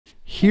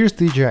here's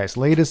DJI's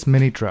latest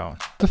mini drone,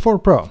 the 4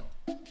 Pro.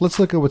 Let's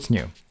look at what's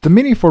new. The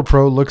Mini 4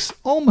 Pro looks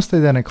almost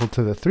identical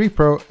to the 3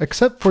 Pro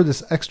except for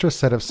this extra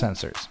set of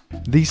sensors.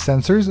 These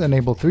sensors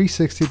enable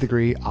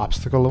 360-degree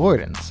obstacle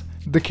avoidance.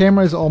 The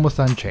camera is almost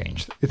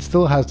unchanged. It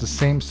still has the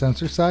same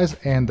sensor size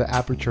and the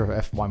aperture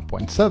of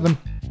f1.7,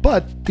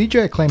 but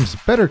DJI claims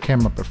better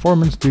camera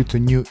performance due to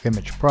new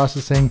image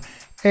processing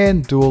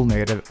and dual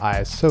native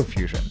ISO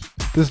fusion.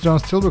 This drone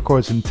still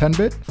records in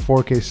 10-bit,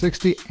 4K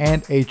 60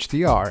 and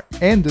HDR,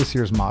 and this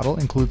year's model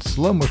includes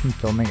slow motion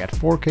filming at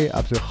 4K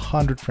up to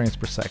 100 frames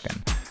per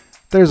second.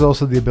 There's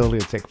also the ability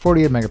to take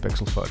 48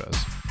 megapixel photos.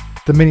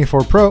 The Mini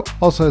 4 Pro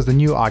also has the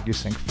new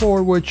OcuSync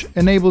 4, which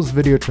enables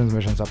video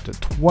transmissions up to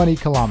 20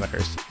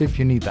 kilometers if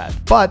you need that.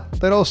 But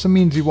that also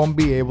means you won't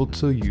be able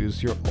to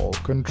use your old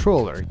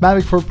controller.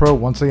 Mavic 4 Pro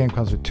once again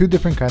comes with two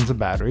different kinds of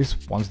batteries,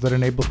 ones that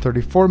enable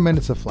 34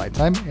 minutes of flight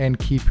time and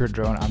keep your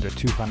drone under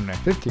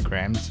 250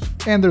 grams,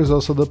 and there's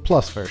also the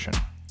Plus version,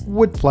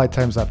 with flight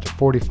times up to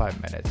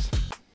 45 minutes.